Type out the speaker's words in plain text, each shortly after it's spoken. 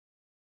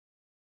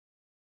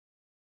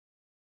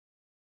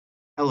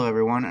Hello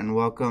everyone and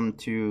welcome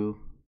to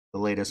the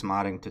latest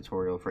modding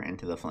tutorial for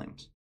Into the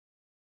Flames.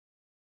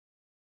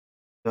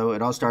 So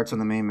it all starts on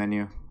the main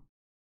menu.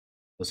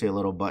 You'll see a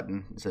little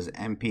button. It says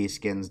MP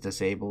skins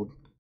disabled.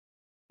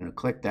 You're going to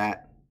click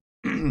that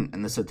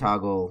and this will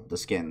toggle the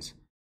skins.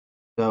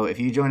 So if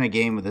you join a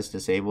game with this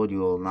disabled, you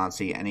will not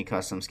see any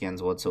custom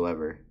skins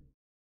whatsoever.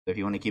 So if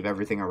you want to keep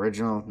everything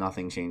original,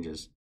 nothing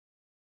changes.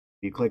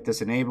 If you click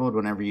this enabled,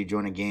 whenever you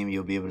join a game,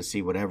 you'll be able to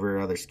see whatever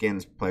other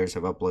skins players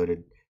have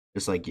uploaded,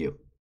 just like you.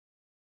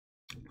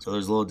 So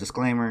there's a little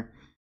disclaimer.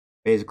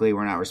 Basically,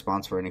 we're not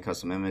responsible for any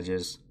custom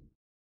images.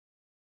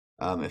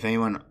 If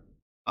anyone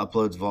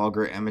uploads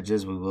vulgar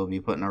images, we will be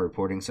putting a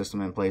reporting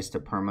system in place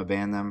to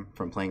permaban them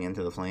from playing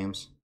Into the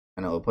Flames.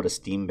 And it will put a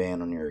Steam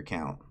ban on your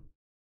account.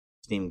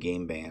 Steam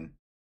game ban.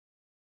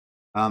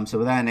 So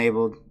with that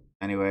enabled,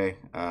 anyway,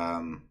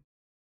 we'll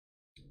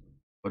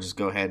just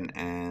go ahead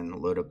and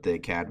load up the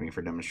Academy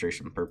for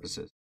demonstration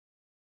purposes.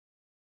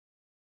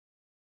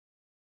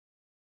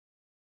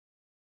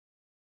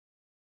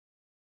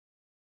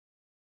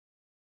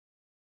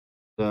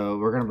 So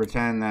we're going to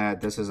pretend that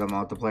this is a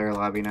multiplayer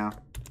lobby now,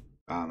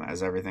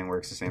 as everything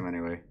works the same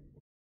anyway.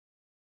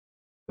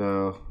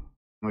 So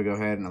I'm going to go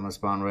ahead and I'm going to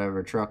spawn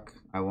whatever truck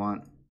I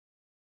want.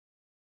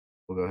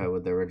 We'll go ahead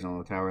with the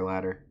original tower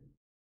ladder.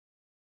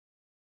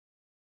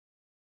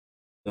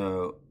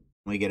 So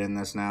when we get in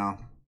this now,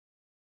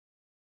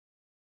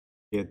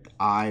 hit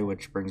I,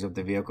 which brings up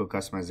the vehicle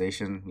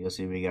customization. You'll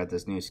see we got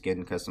this new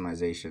skin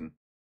customization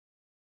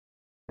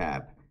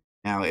tab.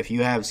 Now, if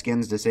you have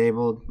skins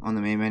disabled on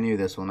the main menu,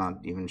 this will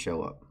not even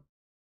show up.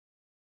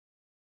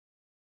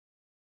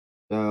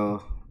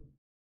 So,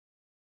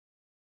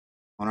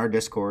 on our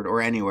Discord,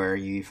 or anywhere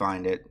you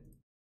find it,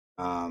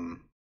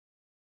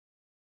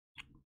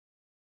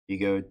 you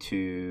go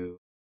to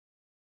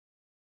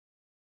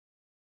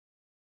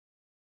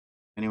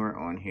anywhere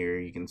on here,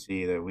 you can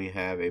see that we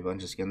have a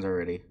bunch of skins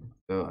already.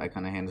 So, I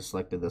kind of hand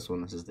selected this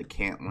one. This is the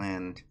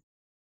Cantland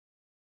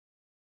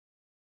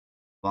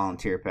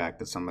volunteer pack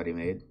that somebody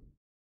made.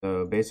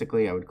 So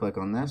basically, I would click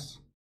on this,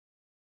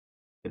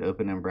 hit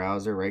open in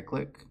browser, right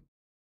click,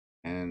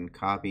 and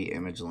copy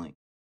image link.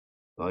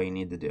 That's all you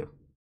need to do.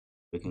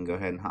 We can go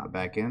ahead and hop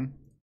back in.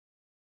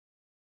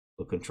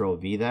 We'll control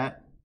V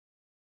that,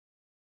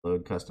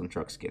 load custom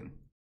truck skin.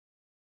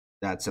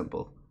 That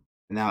simple.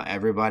 And now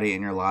everybody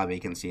in your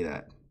lobby can see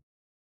that.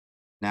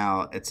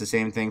 Now it's the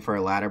same thing for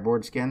a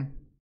ladderboard skin.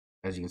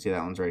 As you can see,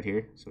 that one's right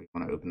here. So we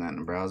want to open that in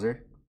the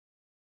browser,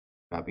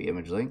 copy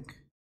image link.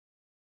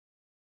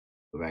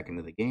 Go back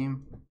into the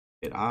game,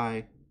 hit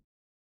I,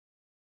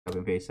 copy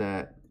and paste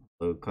that,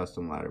 load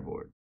custom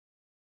ladderboard.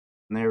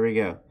 And there we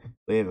go.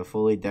 We have a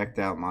fully decked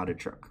out modded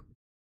truck.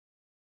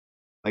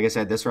 Like I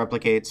said, this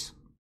replicates.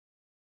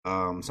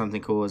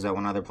 Something cool is that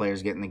when other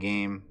players get in the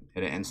game,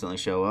 it'll instantly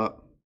show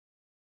up.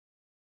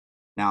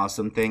 Now,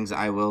 some things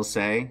I will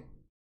say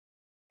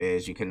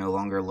is you can no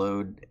longer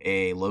load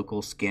a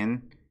local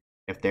skin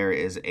if there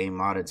is a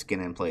modded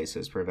skin in place.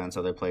 This prevents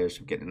other players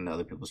from getting into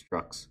other people's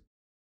trucks.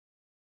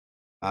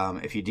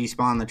 If you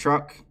despawn the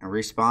truck and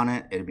respawn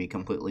it, it'd be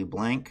completely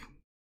blank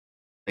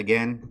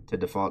again to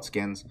default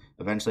skins.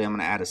 Eventually, I'm going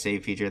to add a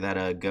save feature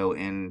that'll go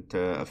into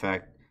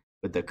effect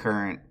with the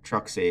current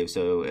truck save,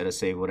 so it'll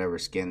save whatever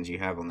skins you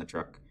have on the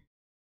truck.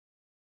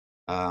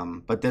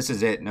 But this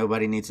is it.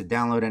 Nobody needs to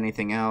download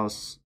anything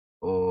else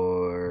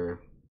or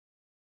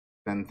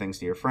send things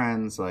to your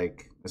friends.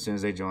 Like, as soon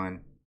as they join,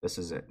 this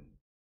is it.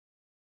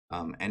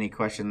 Any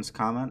questions,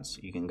 comments,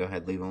 you can go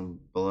ahead and leave them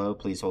below.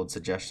 Please hold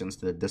suggestions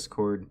to the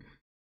Discord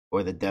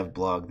or the dev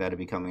blog that'll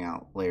be coming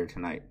out later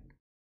tonight.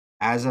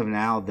 As of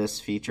now, this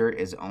feature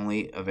is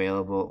only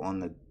available on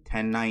the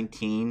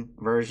 10.19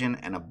 version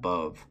and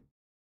above.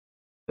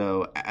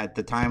 So at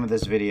the time of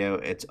this video,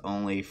 it's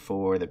only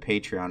for the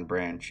Patreon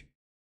branch,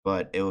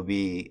 but it will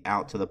be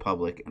out to the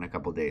public in a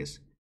couple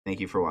days. Thank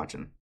you for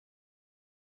watching.